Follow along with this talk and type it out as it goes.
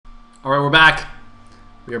Alright, we're back.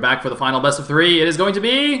 We are back for the final best of 3. It is going to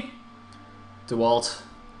be DeWalt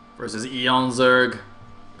versus Eon Zerg.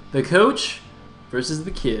 The coach versus the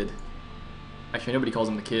kid. Actually, nobody calls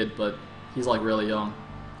him the kid, but he's like really young.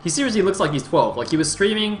 He seriously looks like he's 12. Like he was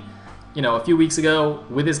streaming, you know, a few weeks ago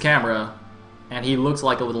with his camera, and he looks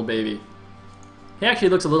like a little baby. He actually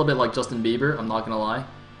looks a little bit like Justin Bieber, I'm not gonna lie.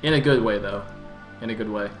 In a good way, though. In a good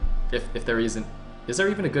way. If there isn't. Is there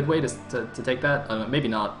even a good way to take that? I don't know, maybe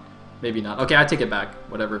not. Maybe not. Okay, I take it back.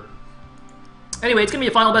 Whatever. Anyway, it's gonna be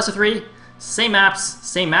a final best of 3. Same maps,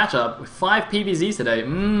 same matchup, with 5 PVZs today.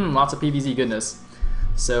 Lots of PVZ goodness.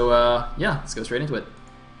 So, yeah, let's go straight into it.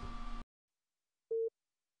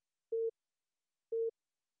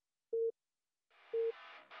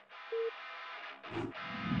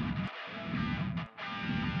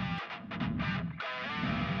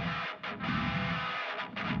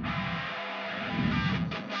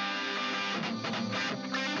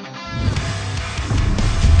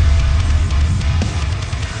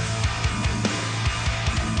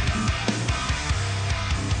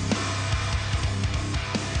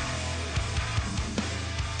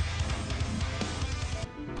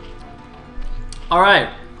 Alright,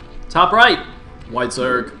 top right, White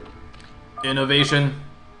Zerg. Innovation.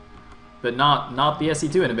 But not the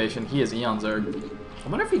SC2 innovation, he is Eon Zerg. I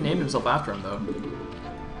wonder if he named himself after him, though.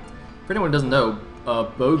 For anyone who doesn't know,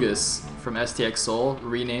 Bogus from STX Seoul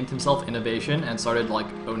renamed himself Innovation and started, like,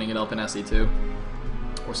 owning it up in SC2.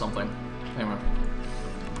 Or something. Anyway.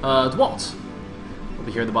 DeWalt will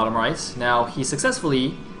be here at the bottom right. Now, he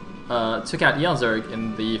successfully took out Eon Zerg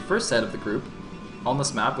in the first set of the group on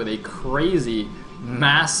this map with a crazy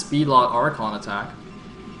mass speedlot Archon attack.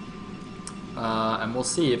 And we'll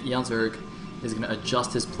see if Eon Zerg is going to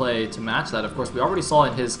adjust his play to match that. Of course, we already saw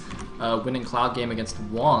in his winning Cloud game against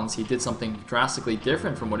Wands, he did something drastically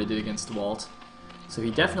different from what he did against DeWalt. So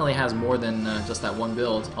he definitely has more than just that one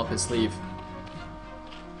build up his sleeve.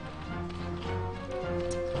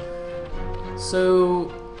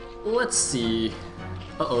 So, let's see.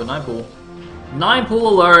 Uh-oh, 9 pool. 9 pool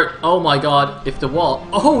alert! Oh my god, if DeWalt...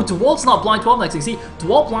 Oh, DeWalt's not blind 12 nexting. See,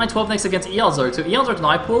 DeWalt blind 12 next against Eon Zerg. So Eon Zerg's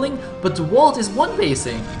 9 pooling, but DeWalt is 1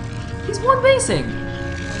 basing. He's 1 basing!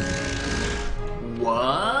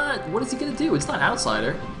 What? What is he gonna do? It's not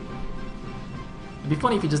Outsider. It'd be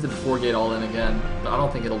funny if he just did 4 gate all in again, but I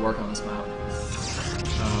don't think it'll work on this map.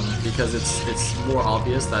 Because it's more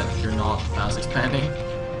obvious that you're not fast expanding,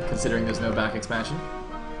 considering there's no back expansion.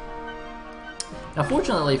 Now,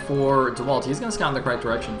 fortunately for DeWalt, he's going to scout in the correct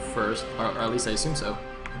direction first, or at least I assume so.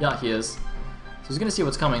 Yeah, he is. So he's going to see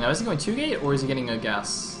what's coming. Now, is he going 2-gate, or is he getting a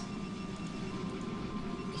gas?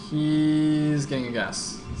 He's getting a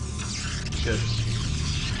gas. Good.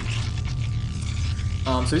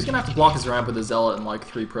 So he's going to have to block his ramp with a Zealot and like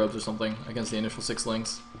 3 probes or something against the initial 6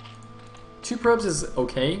 links. 2 probes is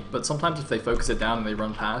okay, but sometimes if they focus it down and they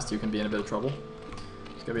run past, you can be in a bit of trouble.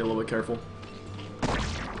 Just gotta be a little bit careful.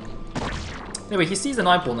 Anyway, he sees the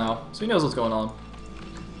 9 pool now, so he knows what's going on.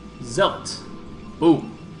 Zealot.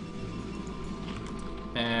 Boom.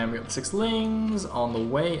 And we got the 6 lings on the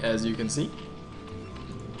way, as you can see.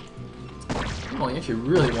 Oh, he actually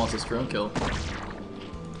really wants this drone kill.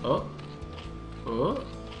 Oh. Oh.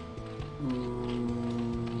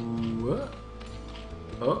 Ooh.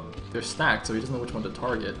 Oh. They're stacked, so he doesn't know which one to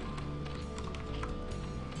target.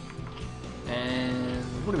 And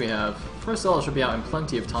what do we have? First Zealot should be out in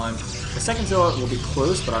plenty of time. The second Zealot will be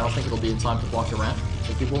close, but I don't think it'll be in time to block the ramp.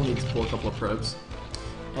 So we will need to pull a couple of probes.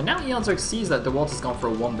 And now Eon Zerg sees that DeWalt has gone for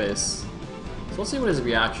a 1 base. So let's see what his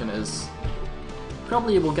reaction is.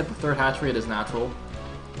 Probably will get the 3rd hatchery at his natural.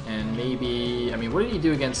 And maybe... I mean, what did he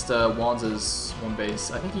do against Wands' 1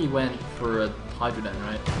 base? I think he went for a Hydroden,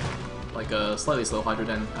 right? Like a slightly slow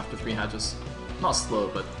Hydroden after 3 hatches. Not slow,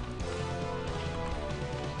 but...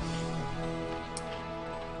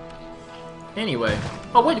 Anyway.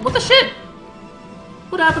 Oh wait, what the shit?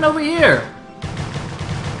 What happened over here?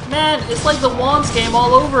 Man, it's like the Wands game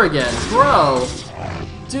all over again. Bro.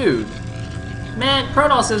 Dude. Man,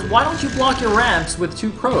 Protoss says, why don't you block your ramps with 2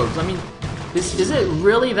 probes? I mean, is it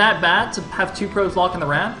really that bad to have 2 probes blocking the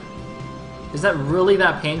ramp? Is that really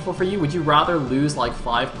that painful for you? Would you rather lose like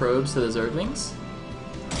 5 probes to the Zerglings?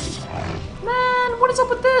 Man, what is up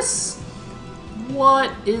with this?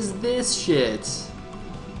 What is this shit?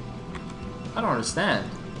 I don't understand.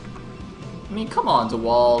 I mean, come on,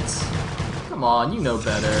 DeWalt. Come on, you know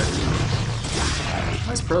better.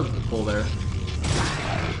 Nice probe to pull there.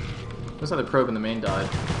 Looks like the probe in the main died.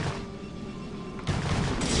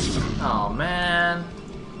 Oh, man.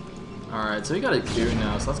 Alright, so we got a Goon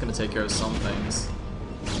now, so that's going to take care of some things.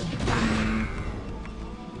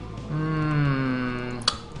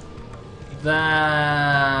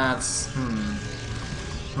 That's...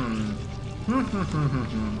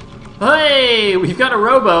 Hey! We've got a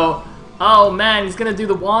Robo! Oh man, he's gonna do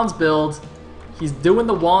the Wands build. He's doing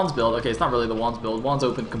the Wands build. Okay, it's not really the Wands build. Wands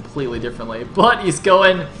open completely differently. But he's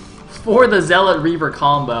going for the Zealot Reaver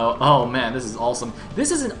combo. Oh man, this is awesome.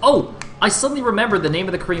 This isn't... Oh! I suddenly remembered the name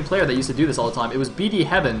of the Korean player that used to do this all the time. It was BD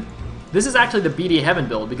Heaven. This is actually the BD Heaven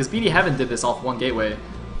build, because BD Heaven did this off one gateway,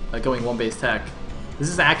 going one base tech. This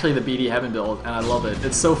is actually the BD Heaven build, and I love it.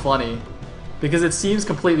 It's so funny, because it seems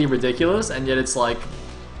completely ridiculous, and yet it's like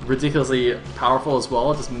ridiculously powerful as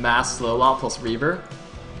well. Just mass slow lot plus Reaver.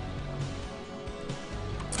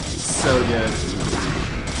 So good.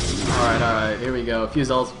 Alright, here we go. Few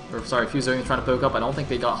Zerglings trying to poke up. I don't think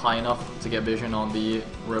they got high enough to get vision on the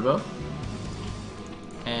Robo.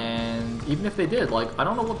 And even if they did, like, I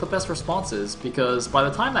don't know what the best response is, because by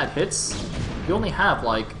the time that hits, you only have,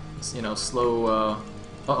 like, you know, slow,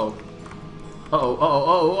 oh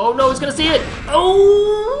no, he's gonna see it!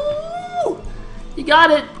 Oh! He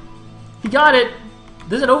got it! He got it!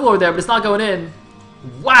 There's an Overlord there, but it's not going in.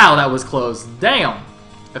 Wow, that was close. Damn!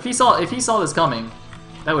 If he saw this coming,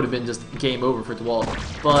 that would have been just game over for DeWalt.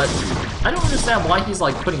 But I don't understand why he's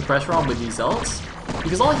like putting pressure on with these Zealots,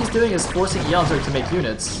 because all he's doing is forcing Eonzerg to make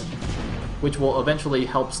units, which will eventually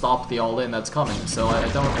help stop the all-in that's coming. So I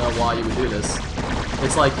don't know why you would do this.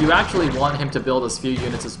 It's like you actually want him to build as few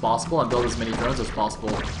units as possible and build as many drones as possible,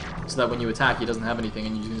 so that when you attack, he doesn't have anything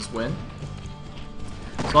and you can just win.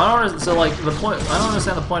 So I don't understand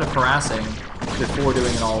the point of harassing before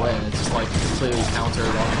doing an all-in. It's just like completely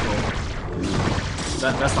counter-logical.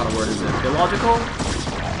 That's not a word, is it? Illogical?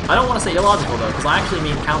 I don't want to say illogical though, because I actually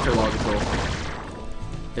mean counter-logical.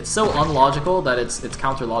 It's so unlogical that it's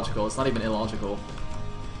counter-logical. It's not even illogical.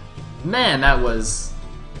 Man, that was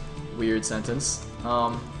a weird sentence.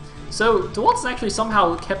 So DeWalt has actually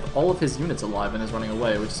somehow kept all of his units alive and is running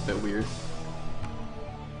away, which is a bit weird.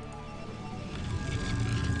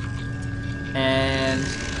 And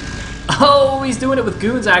oh, he's doing it with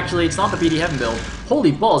goons actually. It's not the BD Heaven build.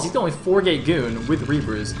 Holy balls, he's going 4-gate goon with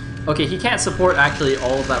Reavers. Okay, he can't support actually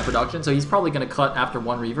all of that production, so he's probably going to cut after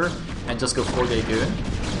one Reaver and just go 4-gate goon.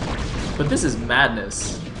 But this is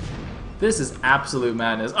madness. This is absolute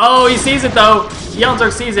madness. Oh, he sees it though!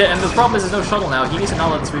 Eonzerg sees it, and the problem is there's no shuttle now. He needs to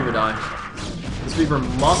not let this Reaver die. This Reaver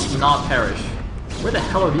must not perish. Where the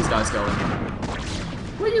hell are these guys going?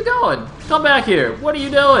 Where are you going? Come back here. What are you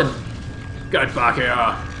doing? Get back here!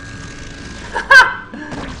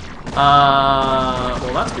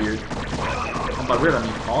 Well that's weird. And by weird I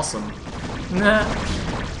mean awesome. Nah.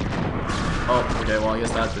 Oh, okay, well I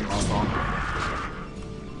guess that didn't last long.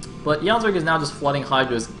 But Eonzerg is now just flooding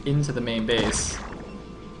Hydras into the main base.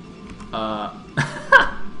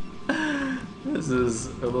 This is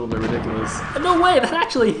a little bit ridiculous. No way, that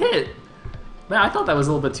actually hit! Man, I thought that was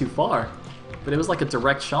a little bit too far. But it was like a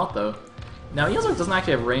direct shot though. Now, Eonzerg doesn't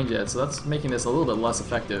actually have range yet, so that's making this a little bit less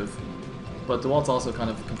effective. But DeWalt's also kind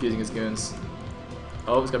of confusing his goons.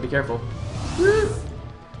 Oh, he's gotta be careful. Woo!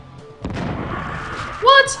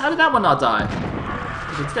 What? How did that one not die?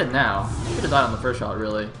 It's dead now. Should have died on the first shot,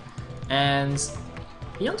 really. And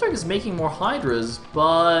Eonzerg is making more Hydras,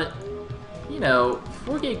 but, you know,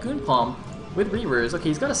 4-gate goon pump with Reavers. Okay,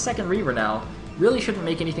 he's got a second Reaver now. Really shouldn't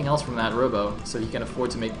make anything else from that Robo, so he can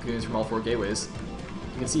afford to make goons from all 4 gateways.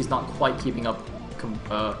 You can see he's not quite keeping up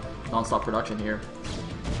non-stop production here.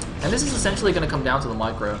 And this is essentially going to come down to the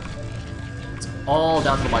micro. It's all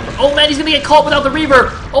down to the micro. Oh man, he's going to get caught without the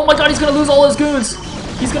Reaver! Oh my god, he's going to lose all his goons!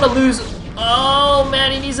 He's going to lose... Oh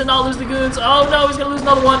man, he needs to not lose the goons. Oh no, he's going to lose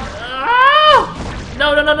another one. Ah!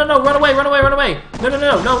 No, no, no, no, no, run away, run away, run away. No, no,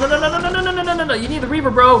 no, no, no, no, no, no, no, no, no, no, no, no, you need the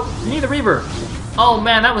Reaver, bro. You need the Reaver. Oh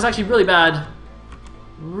man, that was actually really bad.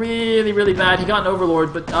 Really, really bad. He got an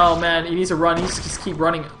Overlord, but oh man, he needs to run. He needs to just keep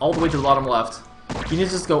running all the way to the bottom left. He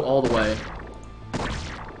needs to just go all the way.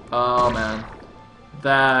 Oh man.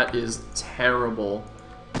 That is terrible.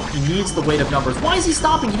 He needs the weight of numbers. Why is he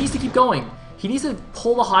stopping? He needs to keep going. He needs to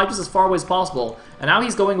pull the Hydras as far away as possible. And now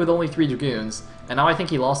he's going with only 3 Dragoons. And now I think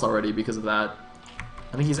he lost already because of that.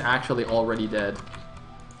 I think he's actually already dead.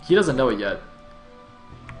 He doesn't know it yet.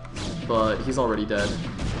 But he's already dead.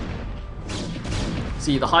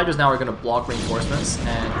 See, the Hydras now are going to block reinforcements,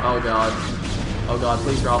 and oh god,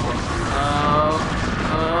 please drop them.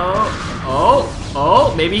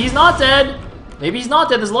 Oh, maybe he's not dead. Maybe he's not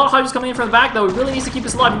dead. There's a lot of Hydras coming in from the back, though. He really needs to keep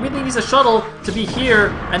this alive. He really needs a shuttle to be here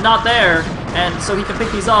and not there, and so he can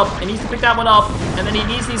pick these up, and he needs to pick that one up, and then he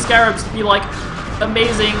needs these Scarabs to be, like,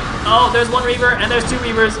 amazing. Oh, there's 1 Reaver, and there's 2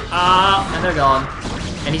 Reavers. And they're gone.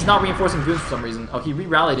 And he's not reinforcing goons for some reason. Oh, he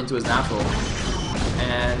re-rallied into his natural.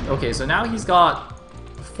 And, okay, so now he's got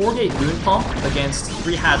 4-gate Goon Pump against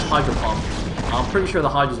 3-hatch Hydro Pump. I'm pretty sure the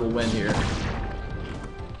Hydras will win here.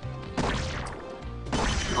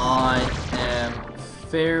 I am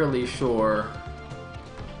fairly sure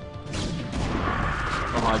the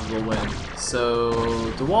Hydras will win. So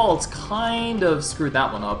DeWalt's kind of screwed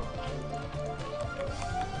that one up.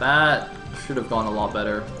 That should have gone a lot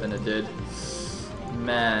better than it did.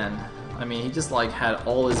 Man, I mean, he just like had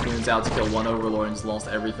all his goons out to kill one Overlord and just lost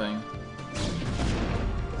everything.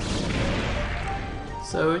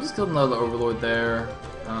 So he just killed another Overlord there.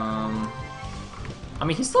 I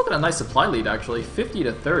mean, he's still got a nice supply lead actually, 50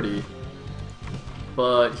 to 30.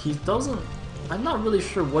 But he doesn't... I'm not really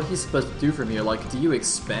sure what he's supposed to do from here. Like, do you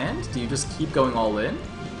expand? Do you just keep going all in?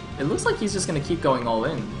 It looks like he's just going to keep going all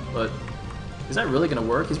in, but is that really going to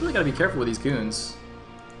work? He's really got to be careful with these goons.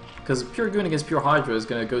 Because pure goon against pure Hydra is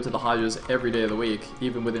going to go to the Hydras every day of the week,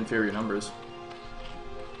 even with inferior numbers.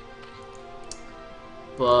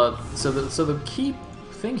 But, so the key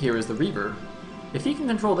thing here is the Reaver. If he can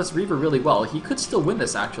control this Reaver really well, he could still win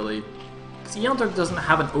this actually. Because Eonzurg doesn't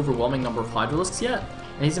have an overwhelming number of Hydralisks yet,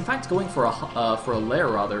 and he's in fact going for a lair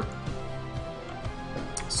rather.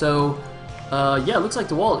 So, yeah, it looks like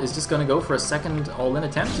DeWalt is just going to go for a second all-in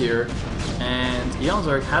attempt here, and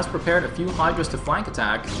Eonzurg has prepared a few Hydras to flank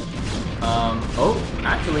attack. Oh,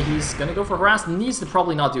 actually he's going to go for harass. Needs to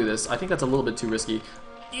probably not do this. I think that's a little bit too risky.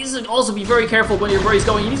 He needs to also be very careful where he's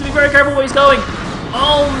going. He needs to be very careful where he's going.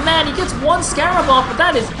 Oh man, he gets one Scarab off, but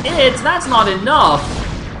that is it. That's not enough.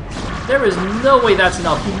 There is no way that's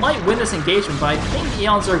enough. He might win this engagement, but I think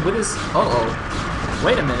Eonzurg with his... Uh-oh.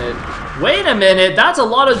 Wait a minute. Wait a minute. That's a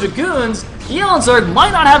lot of Dragoons. Eonzurg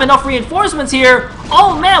might not have enough reinforcements here.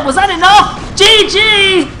 Oh man, was that enough?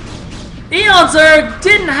 GG! Eonzurg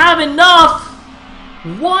didn't have enough.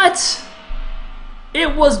 What?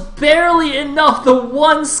 It was barely enough. The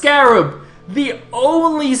one Scarab, the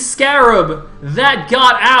only Scarab that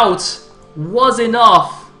got out, was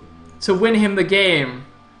enough to win him the game.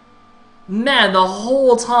 Man, the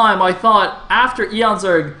whole time I thought, after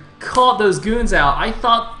Eonzurg caught those goons out, I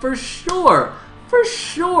thought for sure,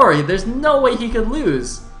 there's no way he could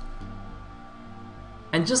lose.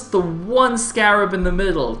 And just the one Scarab in the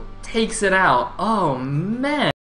middle takes it out. Oh man.